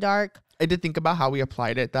still really dark. I did think about how we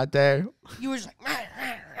applied it that day. You were just like,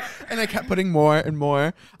 And I kept putting more and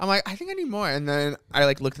more. I'm like, I think I need more. And then I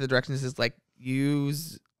like looked at the directions. It's like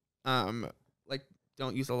use, like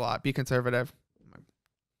don't use a lot. Be conservative.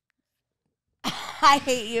 I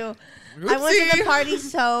hate you. I went to the party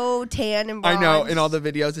so tan and bronze. I know. In all the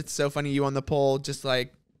videos, it's so funny. You on the pole, just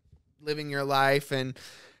like living your life, and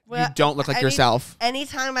you don't look like yourself.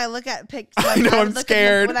 Anytime I look at pics, I know, I'm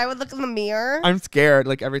scared. When I would look in the mirror, I'm scared.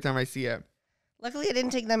 Like every time I see it. luckily I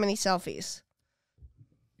didn't take that many selfies.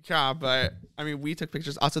 Yeah, but I mean, we took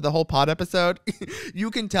pictures. Also, the whole pod episode, you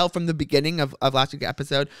can tell from the beginning of last week's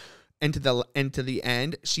episode into the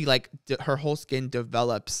end, she like her whole skin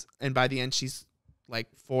develops, and by the end, she's like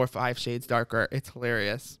 4 or 5 shades darker. It's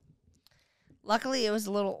hilarious. Luckily, it was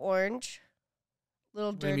a little orange,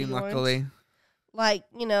 little dirty orange. Luckily, like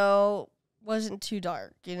wasn't too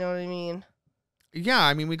dark. You know what I mean? yeah.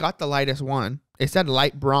 I mean, we got the lightest one. It said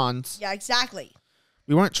light bronze. Yeah, exactly.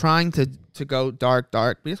 We weren't trying to go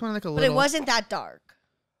dark. We just wanted like a But little. it wasn't that dark.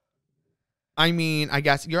 I mean, I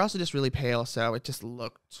guess you're also just really pale, so it just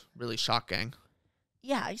looked really shocking.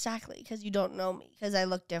 Yeah, exactly. Because you don't know me. Because I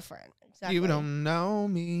look different. Exactly. You don't know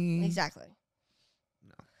me. Exactly.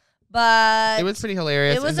 No. But it was pretty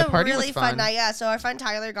hilarious. It was and the a party really was fun night. Yeah. So our friend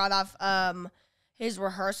Tyler got off his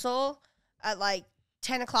rehearsal at like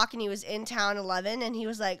 10 o'clock, and he was in town 11, and he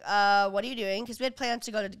was like, what are you doing? Because we had plans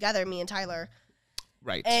to go together, me and Tyler.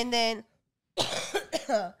 Right. And then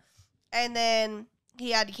he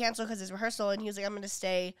had to cancel because his rehearsal, and he was like, I'm going to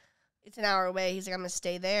stay. It's an hour away. He's like, I'm going to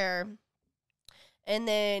stay there. And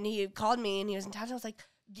then he called me, and he was in town. I was like,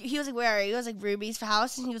 where are you? I was like, Ruby's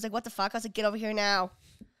house. And he was like, what the fuck? I was like, get over here now.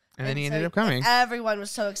 And then he ended up coming. Everyone was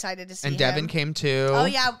so excited to see him. And Devin came too. Oh,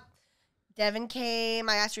 yeah. Devin came.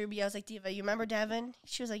 I asked Ruby, I was like, Diva, you remember Devin?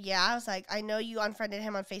 She was like, yeah. I was like, I know you unfriended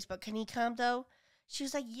him on Facebook. Can he come, though? She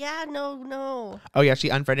was like, yeah, no. Oh, yeah. She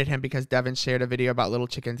unfriended him because Devin shared a video about little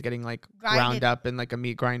chickens getting like ground up in like a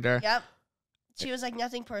meat grinder. Yep. She was like,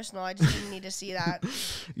 nothing personal. I just didn't need to see that.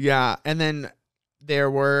 Yeah. And then there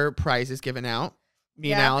were prizes given out.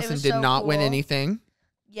 Me and Allison did not win anything.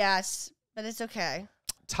 Yes, but it's okay.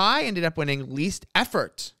 Ty ended up winning least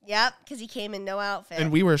effort. Yep, because he came in no outfit.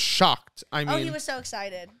 And we were shocked. I mean, he was so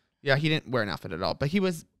excited. Yeah, he didn't wear an outfit at all, but he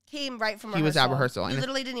came right from rehearsal. He was at rehearsal. He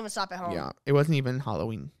literally didn't even stop at home. Yeah, it wasn't even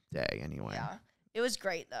Halloween day anyway. Yeah, it was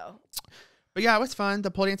great though. But yeah, it was fun. The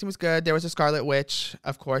pole dancing was good. There was a Scarlet Witch.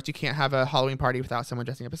 Of course, you can't have a Halloween party without someone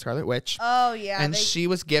dressing up as Scarlet Witch. Oh yeah, and she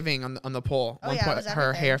was giving on the pole. Oh yeah,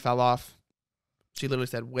 her hair fell off. She literally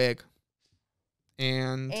said wig.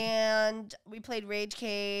 And we played Rage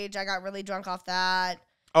Cage. I got really drunk off that.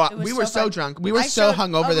 Oh, we were so drunk. We were so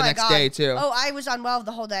hungover the next day too. Oh, I was unwell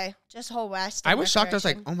the whole day. Just whole rest. I was shocked. I was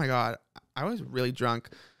like, oh my God. I was really drunk.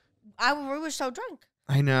 We were so drunk.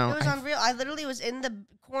 I know. It was unreal. I literally was in the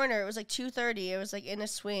corner. It was like 2:30. It was like in a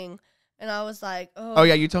swing. And I was like, oh. Oh,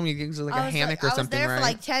 yeah. You told me it was like a hammock or something, right? I was there for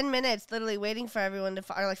like 10 minutes, literally waiting for everyone to,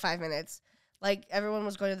 or like 5 minutes. Like everyone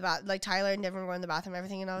was going to the bathroom, like Tyler and everyone were going to the bathroom and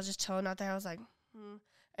everything. And I was just chilling out there. I was like,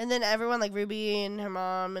 And then everyone, like Ruby and her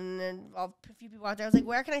mom, and then a few people out there. I was like,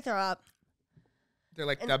 where can I throw up? They're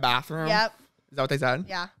like, the bathroom? Yep. Is that what they said?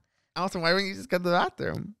 Yeah. Allison, why wouldn't you just go to the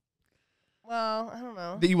bathroom? Well, I don't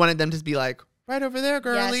know. That you wanted them to just be like, right over there,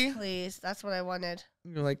 girly. Yes, please. That's what I wanted.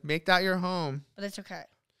 You're like, make that your home. But it's okay.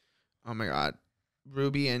 Oh my God.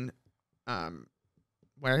 Ruby and, I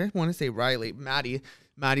want to say Riley,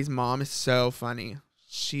 Maddie's mom is so funny.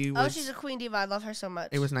 She's a queen diva. I love her so much.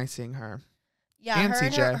 It was nice seeing her. Yeah, and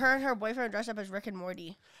her and her boyfriend dressed up as Rick and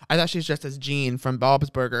Morty. I thought she was dressed as Jean from Bob's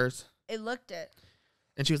Burgers. It looked it.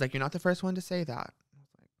 And she was like, you're not the first one to say that.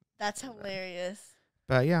 That's hilarious.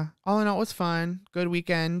 But yeah, all in all, it was fun. Good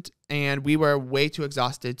weekend. And we were way too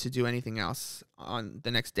exhausted to do anything else on the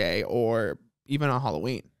next day or even on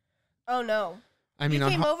Halloween. Oh no. I mean, you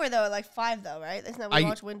on came over though at like 5 though, right? That's not we I-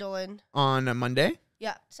 watched Wendell and on a Monday.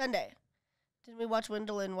 yeah, Sunday. Didn't we watch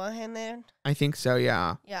Wendell and one hand there? I think so.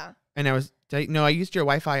 Yeah. Yeah, And I used your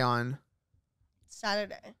Wi-Fi on.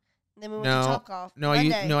 Saturday. And then we went No, to Top Golf. No,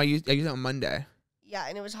 Monday. I used it on Monday, Yeah,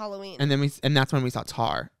 and it was Halloween. and that's when we saw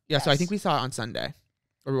Tar. Yeah, so I Yes. think we saw it on Sunday,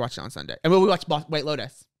 or we watched it on Sunday, and we watched White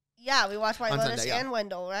Lotus. yeah, we watched White On Lotus Sunday, yeah. and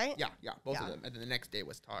Wendell, right? Yeah, both Yeah. of them, and then the next day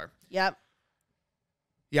was Tar. Yep.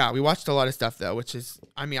 Yeah, we watched a lot of stuff though, which is,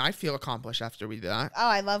 I mean, I feel accomplished after we did that. Oh,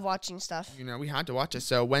 I love watching stuff. You know, we had to watch it.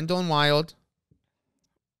 So Wendell and Wild,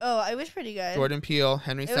 Oh, it was pretty good. Jordan Peele,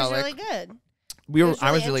 Henry it was Selick. really good.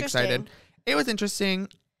 I was really interesting. excited. It was interesting.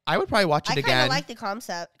 I would probably watch it I kind again. of like the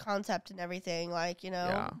concept and everything. Like, you know,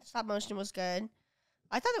 Yeah. stop motion was good.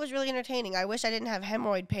 I thought it was really entertaining. I wish I didn't have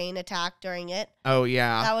hemorrhoid pain attack during it. Oh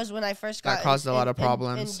yeah, That was when I first got That caused a lot of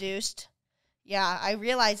problems. Induced. Yeah, I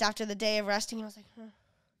realized after the day of resting, I was like,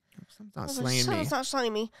 Something's not I was slaying like, me. "Someone's not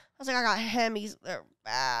slaying me." I was like, I got hemis. They're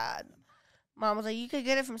bad. Mom was like, you could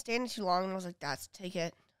get it from standing too long. And I was like, take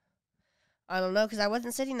it. I don't know, because I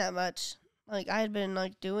wasn't sitting that much. Like, I had been,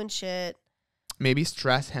 like, doing shit. Maybe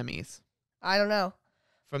stress hemis I don't know.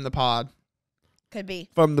 from the pod, Could be.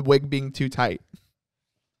 from the wig being too tight.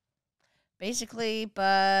 Basically,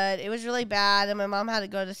 but it was really bad, and my mom had to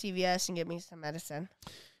go to CVS and get me some medicine.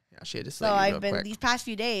 Yeah, she had to slay So you real I've been, quick. these past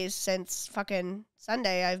few days, since fucking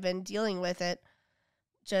Sunday, I've been dealing with it.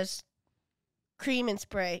 Just cream and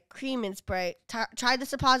spray. Tried the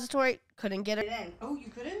suppository, couldn't get it in. Oh, you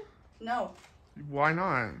couldn't? No. Why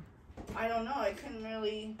not? I don't know. I couldn't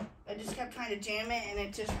really. I just kept trying to jam it, and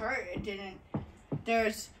it just hurt. It didn't.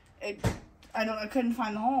 I couldn't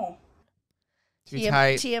find the hole. Too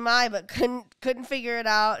tight. TMI, but couldn't figure it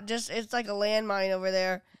out. Just it's like a landmine over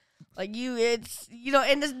there. Like it's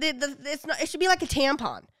and it's not. It should be like a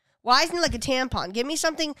tampon. Why isn't it like a tampon? Give me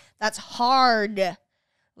something that's hard,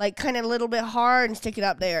 like kind of a little bit hard, and stick it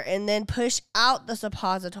up there, and then push out the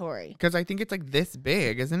suppository. Because I think it's like this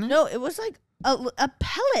big, isn't it? No, it was like a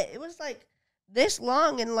pellet. It was like this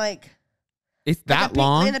long and like It's that a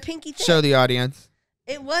long. and a pinky thick. Show the audience.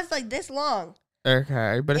 It was like this long.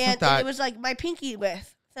 Okay, but it's And not that. it was like my pinky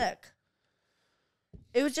width thick.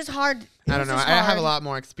 It was just hard. I don't know. I have a lot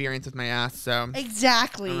more experience with my ass, so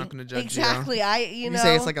Exactly. I'm not gonna judge you. exactly. You know.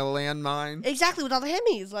 say it's like a landmine. Exactly with all the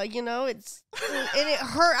hemis, like it's and it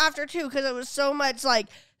hurt after too because it was so much like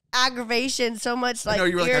aggravation, so much like I know,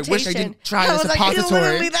 you were like, irritation. I wish I didn't try I the was like, suppository.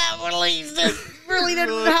 literally that really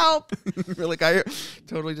didn't help. You're like, I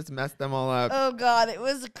totally just messed them all up. Oh god, it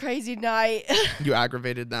was a crazy night. You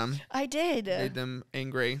aggravated them, I did. made them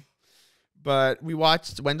angry. But we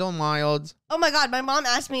watched Wendell and Wild, Oh my god, my mom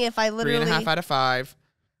asked me if I literally 3.5 out of 5.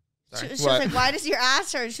 She Sorry, was what? like, "Why does your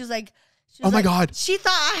ass hurt?" She was like, Oh my like- God. She thought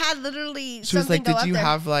I had literally She was something like, go did up you there.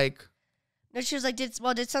 have like, No, she was like, did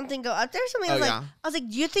something go up there? Or something. Oh, I was yeah. like,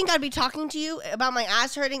 do you think I'd be talking to you about my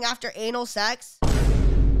ass hurting after anal sex?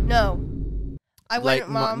 No, I like wouldn't,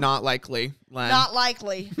 Mom. not likely, Len. Not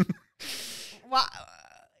likely. Why?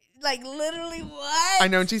 Like literally, what? I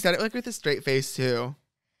know, and she said it like with a straight face too.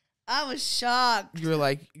 I was shocked. You were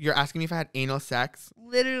like, you're asking me if I had anal sex?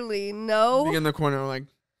 Literally, Be no. in the corner like,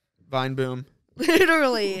 Vine boom.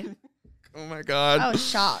 Literally, Oh my God. I was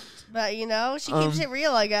shocked. But she keeps it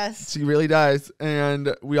real, I guess. She really does.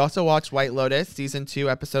 And we also watched White Lotus season 2,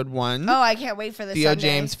 episode 1. Oh, I can't wait for this. Theo Sunday.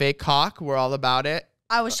 James fake cock. We're all about it.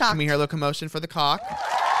 I was shocked. Can we hear a little commotion for the cock?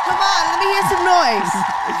 Come on, let me hear some noise.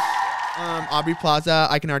 Aubrey Plaza,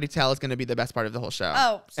 I can already tell, is going to be the best part of the whole show.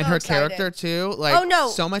 Oh, so and her excited. character too. Like, Oh, no.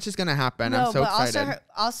 so much is going to happen. No, I'm so but excited.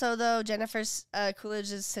 also though, Jennifer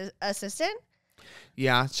Coolidge's assistant.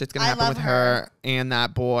 Yeah, shit's going to I happen love with her and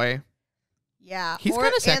that boy. Yeah, He's kinda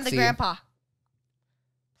And the sexy. grandpa.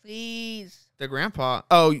 Please. The grandpa.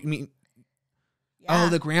 Oh, you mean? Yeah. Oh,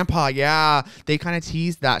 the grandpa. Yeah, they kind of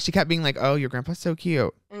teased that. She kept being like, "Oh, your grandpa's so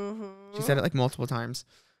cute." Mm-hmm. She said it like multiple times.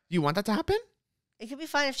 Do you want that to happen? It could be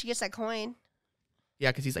fun if she gets that coin.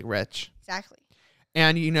 Yeah, because he's like rich. Exactly.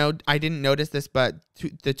 And I didn't notice this, but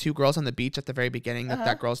the two girls on the beach at the very beginning that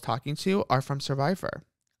that girl's talking to are from Survivor.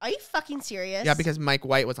 Are you fucking serious? Yeah, because Mike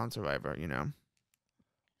White was on Survivor.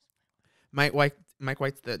 Mike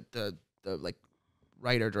White's the like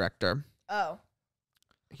writer director. Oh.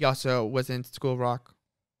 He also was in School of Rock.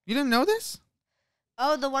 You didn't know this?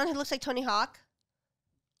 Oh, the one who looks like Tony Hawk.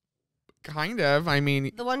 Kind of. I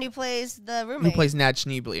mean, The one who plays the roommate. who plays Nad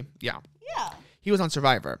Schneebly? Yeah, Yeah. he was on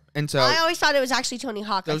Survivor, and so I always thought it was actually Tony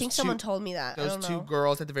Hawk. I those think two- someone told me that. I those don't two know.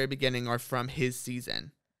 girls at the very beginning are from his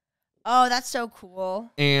season. Oh, that's so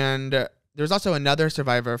cool. And there's also another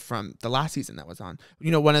Survivor from the last season that was on.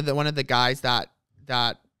 One of the guys that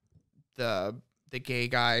the gay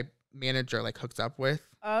guy manager like hooks up with.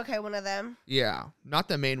 Okay, one of them. Yeah, not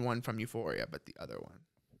the main one from Euphoria, but the other one.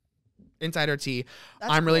 Insider Tea.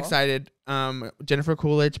 That's I'm really cool. excited. Jennifer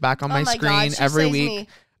Coolidge back on my God, screen she every saves week. me.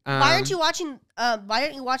 Why aren't you watching? Why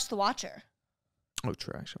didn't you watch The Watcher? Oh,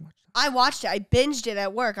 true. I should watch that. I watched it. I binged it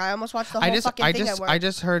at work. I almost watched the whole fucking thing at work. I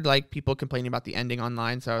just heard like people complaining about the ending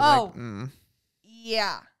online, so I was like,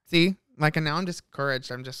 Yeah. see, like, and now I'm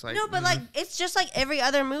discouraged. I'm just like, No, but like it's just like every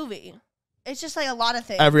other movie. It's just like a lot of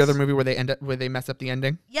things. every other movie where they mess up the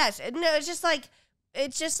ending. Yes. No, it's just like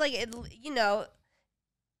it. You know.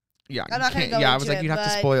 Yeah, I'm you not gonna can't- go yeah. I into was like, it, you'd have to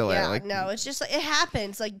but spoil it. yeah, Like, no, it's just like it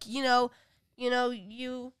happens. Like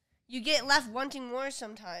you get left wanting more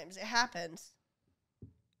sometimes. It happens.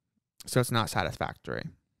 so it's not satisfactory.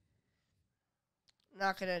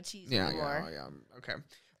 Not gonna tease Yeah, anymore. yeah. Okay,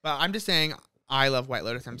 but I'm just saying, I love White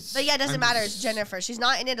Lotus. But yeah, it doesn't matter. It's Jennifer. She's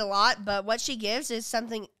not in it a lot, but what she gives is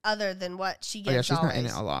something other than what she Oh gives. yeah, she's always. not in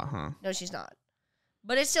it a lot, huh? No, she's not.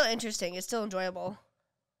 But it's still interesting. It's still enjoyable.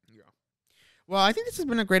 Yeah. Well, I think this has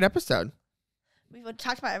been a great episode. We've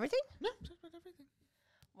talked about everything? No, talked about everything.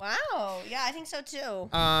 Wow. Yeah, I think so too.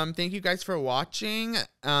 Thank you guys for watching.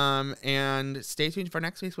 And stay tuned for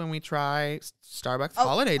next week when we try Starbucks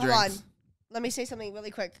holiday hold drinks. on. Let me say something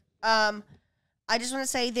really quick. I just want to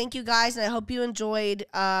say thank you guys, and I hope you enjoyed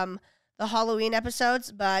the Halloween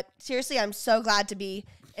episodes. But seriously, I'm so glad to be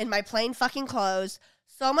in my plain fucking clothes.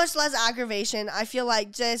 So much less aggravation. I feel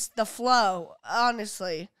like just the flow,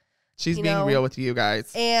 honestly. She's You being know, real with you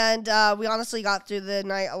guys. And we honestly got through the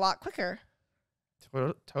night a lot quicker.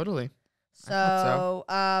 Totally. So,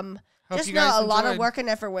 Hope just you know guys a lot of enjoyed. work and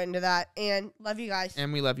effort went into that. And love you guys.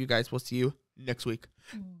 And we love you guys. We'll see you next week.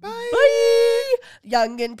 Bye. Bye.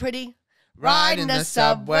 Young and pretty. Riding the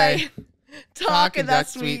subway. Talking that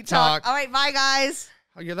sweet talk. All right, bye, guys.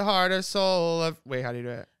 Oh, you're the heart and soul of. Wait, how do you do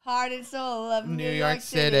it? Heart and soul of New York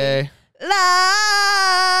City.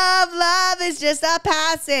 Love is just a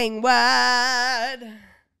passing word.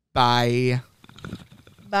 Bye.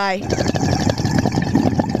 Bye.